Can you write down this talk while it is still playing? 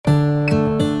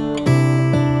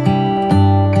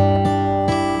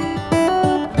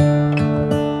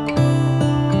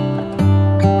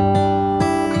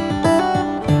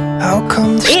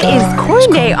It is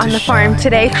corn day on the farm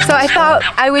today, so I thought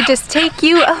I would just take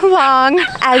you along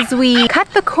as we cut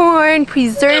the corn,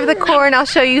 preserve the corn. I'll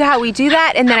show you how we do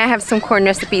that, and then I have some corn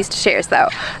recipes to share. So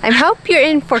I hope you're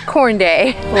in for corn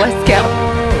day. Let's go.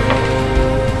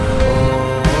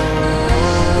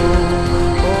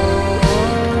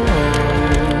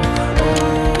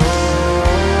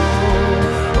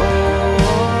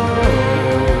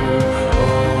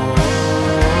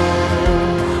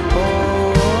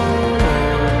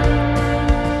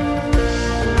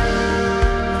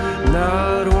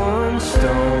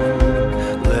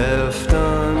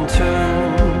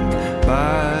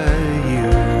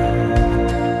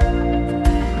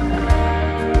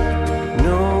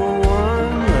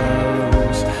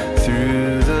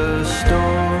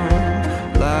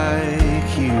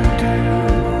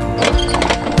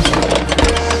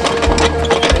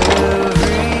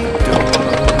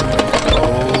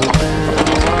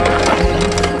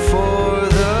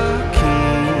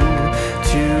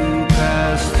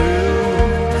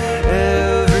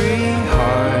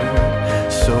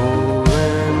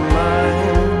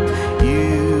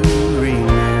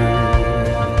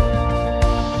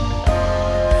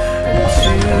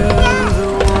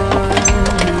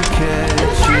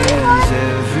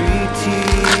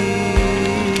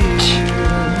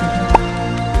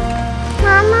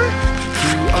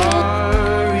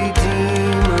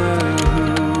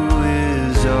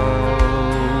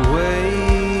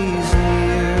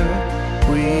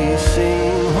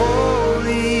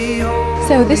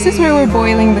 So this is where we're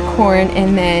boiling the corn,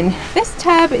 and then this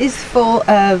tub is full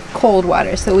of cold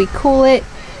water. So we cool it,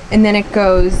 and then it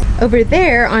goes over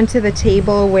there onto the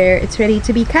table where it's ready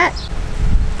to be cut.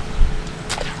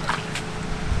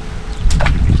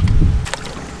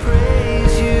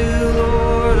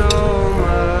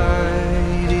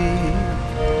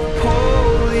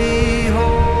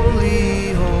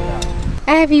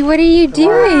 Abby, what are you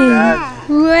doing?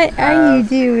 What are you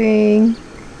doing?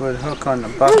 Put a hook on the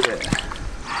bucket.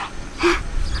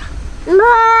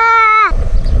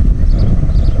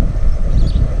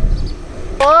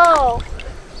 Whoa!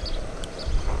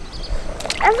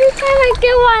 Every time I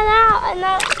get one out,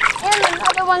 and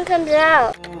another one comes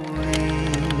out.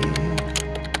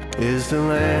 Is the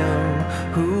Lamb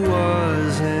who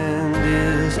was and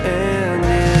is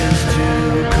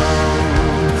to come.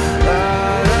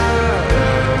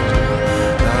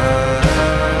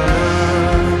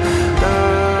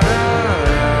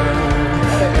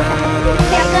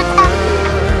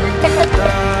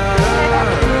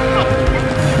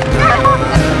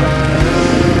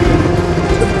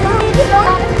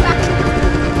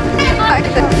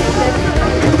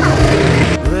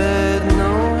 Let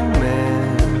no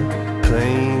man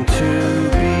claim to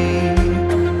be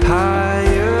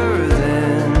higher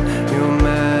than your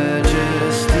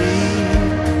majesty.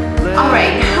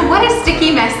 Alright, what a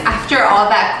sticky mess after all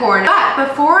that corn. But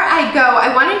before I go,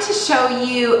 I wanted to show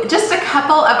you just a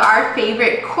couple of our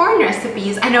favorite corn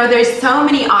recipes. I know there's so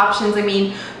many options. I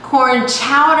mean, corn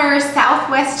chowder,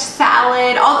 Southwest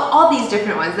salad, all these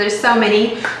different ones. There's so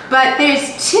many, but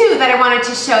there's two that I wanted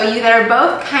to show you that are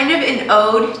both kind of an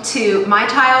ode to my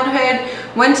childhood,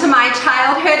 one to my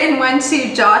childhood and one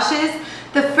to Josh's.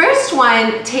 The first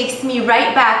one takes me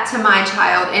right back to my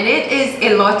child, and it is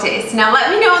elotes. Now let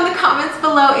me know in the comments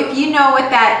below if you know what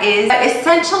that is.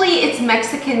 Essentially, it's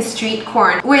Mexican street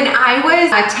corn. When I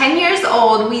was 10 years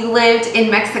old, we lived in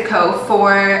Mexico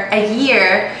for a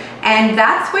year, and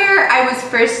that's where I was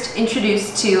first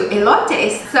introduced to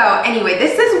elotes. So anyway,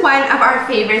 this is one of our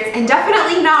favorites, and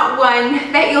definitely not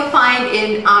one that you'll find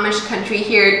in Amish country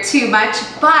here too much,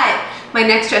 but my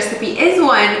next recipe is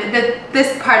one that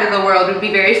this part of the world would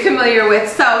be very familiar with.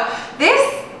 So this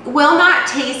will not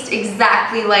taste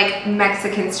exactly like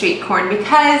Mexican street corn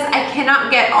because I cannot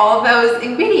get all those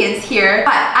ingredients here,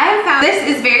 but I have found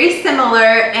this is very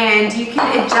similar, and you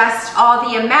can adjust all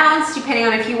the amounts depending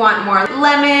on if you want more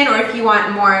lemon or if you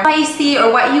want more spicy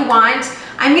or what you want.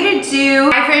 I'm gonna do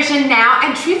my version now,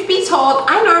 and truth be told,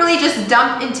 I normally just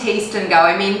dump and taste and go.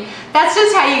 I mean, that's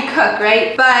just how you cook,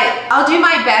 right? But I'll do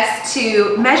my best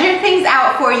to measure things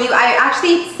out for you. I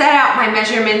actually set out my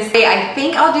measurements. I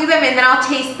think I'll do them, and then I'll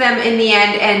taste them in the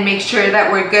end and make sure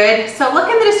that we're good. So look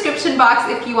in the description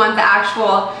box if you want the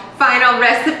actual final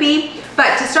recipe.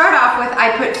 But to start off with,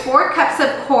 I put 4 cups of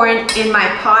corn in my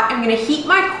pot. I'm gonna heat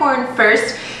my corn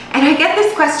first. And I get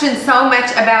this question so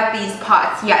much about these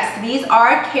pots. Yes, these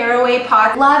are caraway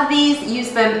pots. Love these,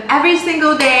 use them every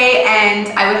single day, and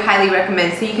I would highly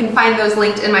recommend. So you can find those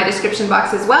linked in my description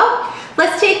box as well.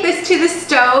 Let's take this to the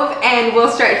stove and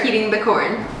we'll start heating the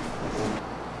corn.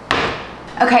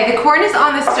 Okay, the corn is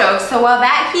on the stove, so while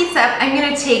that heats up, I'm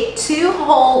gonna take 2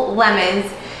 whole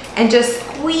lemons and just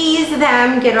squeeze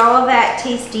them, get all of that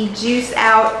tasty juice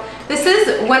out. This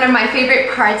is one of my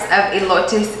favorite parts of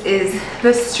elotes, is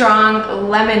the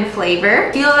strong lemon flavor.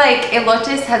 I feel like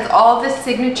elotes has all the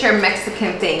signature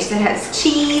Mexican things. It has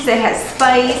cheese, it has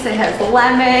spice, it has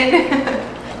lemon.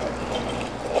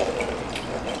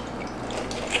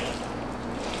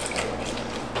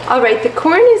 All right, the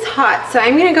corn is hot, so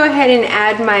I'm gonna go ahead and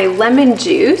add my lemon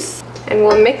juice, and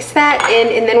we'll mix that in,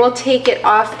 and then we'll take it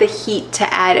off the heat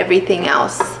to add everything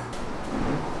else.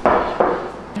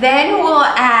 Then we'll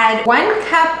add 1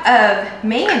 cup of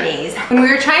mayonnaise. When we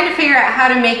were trying to figure out how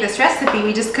to make this recipe,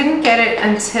 we just couldn't get it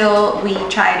until we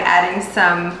tried adding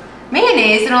some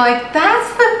mayonnaise, and we're like,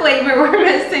 that's the flavor we're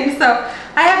missing. So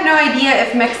I have no idea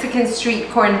if Mexican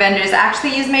street corn vendors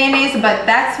actually use mayonnaise, but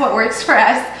that's what works for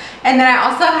us. And then I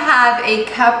also have a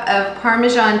cup of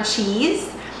Parmesan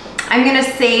cheese. I'm gonna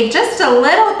save just a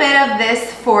little bit of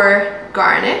this for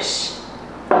garnish.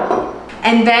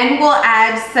 And then we'll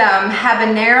add some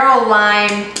habanero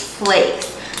lime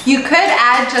flakes. You could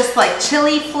add just like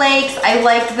chili flakes. I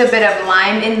like the bit of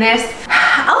lime in this.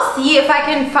 I'll see if I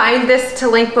can find this to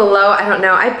link below. I don't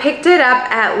know. I picked it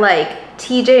up at like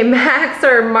TJ Maxx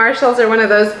or Marshall's or one of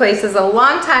those places a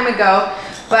long time ago,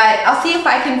 but I'll see if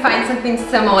I can find something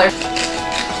similar.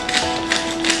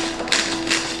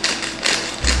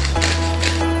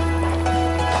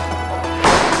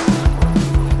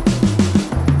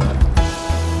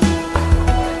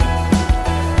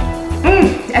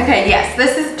 Okay, yes,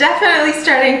 this is definitely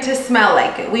starting to smell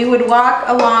like it. We would walk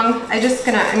along, I'm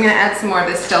gonna add some more of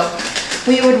this still.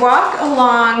 We would walk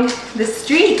along the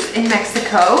streets in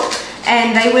Mexico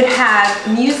and they would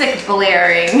have music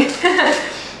blaring.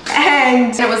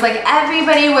 And it was like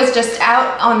everybody was just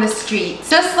out on the streets,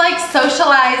 just like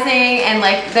socializing, and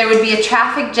like there would be a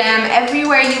traffic jam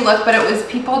everywhere you look, but it was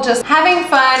people just having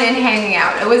fun and hanging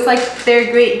out. It was like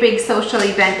their great big social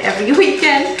event every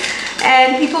weekend.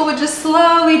 And people would just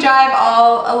slowly drive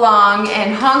all along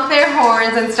and honk their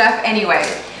horns and stuff. Anyway,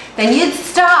 then you'd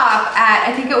stop at,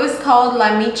 I think it was called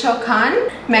La Michoacan.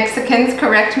 Mexicans,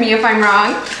 correct me if I'm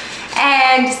wrong.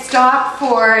 And stop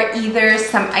for either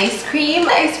some ice cream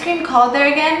called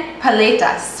there again?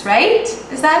 Paletas, right?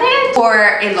 Is that it?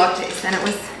 Or elotes, and it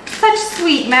was such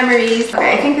sweet memories.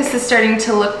 Okay, I think this is starting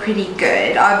to look pretty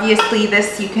good. Obviously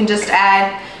this you can just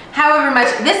add however much.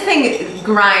 This thing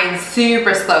grinds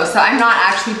super slow, so I'm not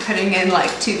actually putting in like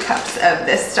 2 cups of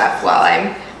this stuff while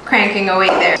I'm cranking away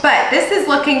there. But this is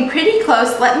looking pretty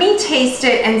close. Let me taste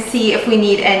it and see if we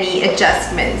need any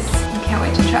adjustments. I can't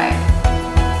wait to try it.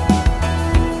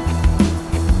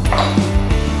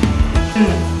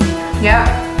 Yeah,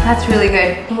 that's really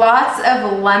good. Lots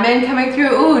of lemon coming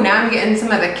through. Ooh, now I'm getting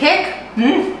some of the kick.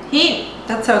 Heat.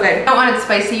 That's so good. If you don't want it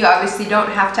spicy, you obviously don't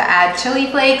have to add chili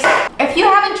flakes. If you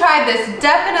haven't tried this,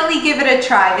 definitely give it a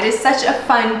try. It is such a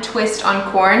fun twist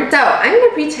on corn. So I'm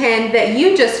gonna pretend that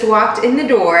you just walked in the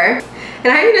door, and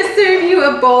I'm gonna serve you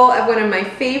a bowl of one of my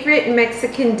favorite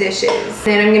Mexican dishes.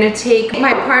 Then I'm gonna take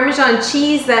my Parmesan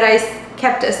cheese that I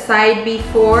kept aside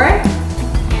before.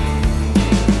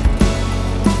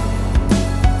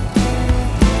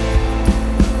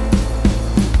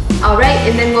 All right,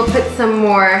 and then we'll put some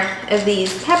more of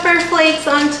these pepper flakes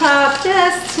on top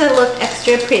just to look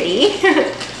extra pretty.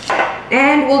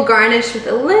 And we'll garnish with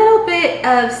a little bit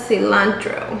of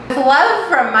cilantro. Love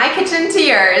from my kitchen to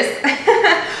yours.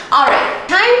 All right,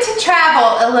 time to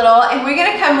travel a little, and we're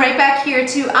gonna come right back here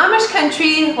to Amish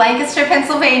country, Lancaster,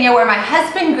 Pennsylvania, where my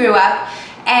husband grew up.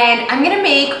 And I'm gonna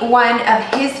make one of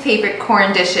his favorite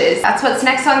corn dishes. That's what's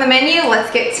next on the menu.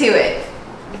 Let's get to it.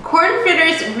 Corn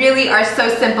fritters really are so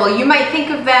simple. You might think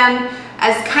of them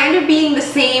as kind of being the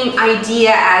same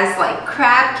idea as like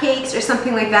crab cakes or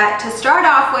something like that. To start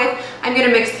off with, I'm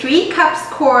gonna mix 3 cups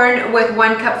corn with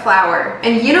 1 cup flour.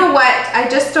 And you know what? I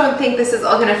just don't think this is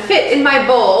all gonna fit in my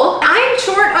bowl. I'm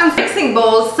short on mixing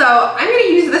bowls, so I'm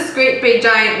gonna use this great big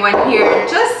giant one here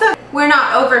just so we're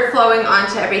not overflowing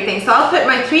onto everything. So I'll put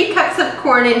my 3 cups of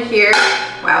corn in here.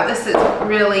 Wow, this is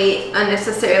really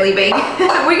unnecessarily big.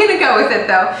 We're gonna go with it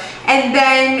though. And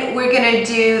then we're gonna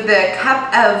do the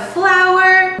cup of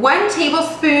flour, 1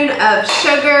 tablespoon of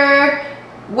sugar,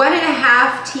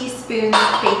 1.5 teaspoons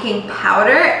of baking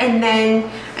powder, and then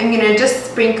I'm gonna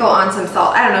just sprinkle on some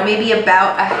salt. I don't know, maybe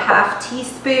about a 1/2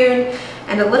 teaspoon,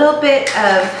 and a little bit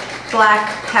of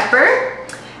black pepper,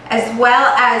 as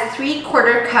well as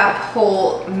 3/4 cup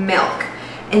whole milk.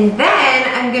 And then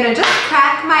I'm gonna just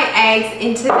crack my eggs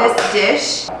into this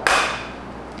dish.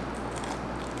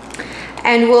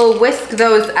 And we'll whisk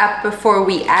those up before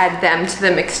we add them to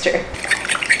the mixture.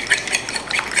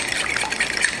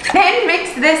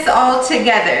 mix this all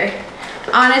together.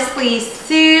 Honestly,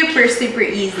 super, super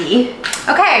easy.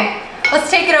 Okay, let's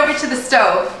take it over to the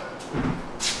stove.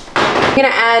 I'm gonna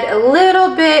add a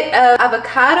little bit of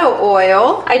avocado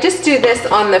oil. I just do this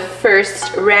on the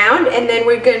first round, and then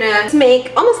we're gonna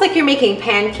make, almost like you're making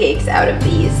pancakes out of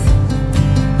these.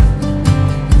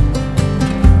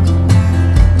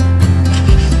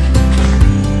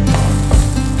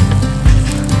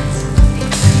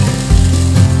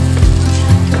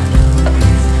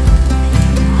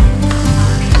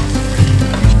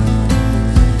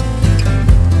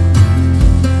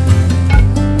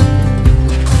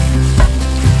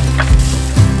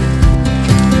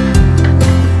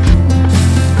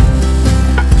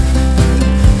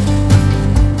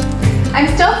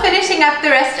 Up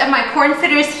the rest of my corn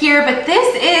fritters here, but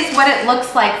this is what it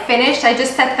looks like finished. I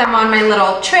just set them on my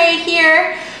little tray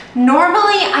here.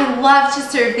 Normally, I love to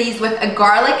serve these with a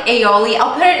garlic aioli.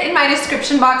 I'll put it in my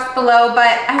description box below,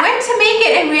 but I went to make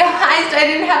it and realized I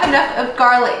didn't have enough of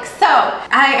garlic. So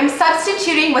I am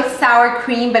substituting with sour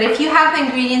cream, but if you have the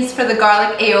ingredients for the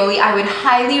garlic aioli, I would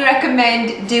highly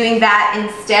recommend doing that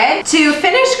instead. To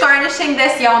finish garnishing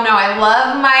this, y'all know I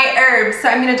love my herbs, so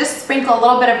I'm gonna just sprinkle a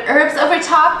little bit of herbs over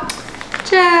top,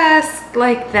 just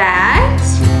like that.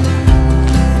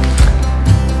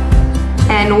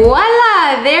 And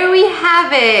voila, there we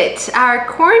have it, our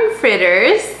corn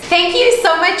fritters. Thank you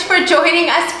so much for joining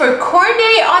us for Corn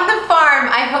Day on the Farm.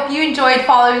 I hope you enjoyed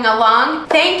following along.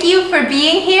 Thank you for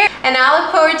being here, and I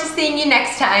look forward to seeing you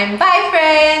next time. Bye,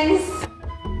 friends.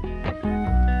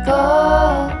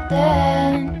 Golden,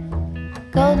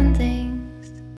 golden thing.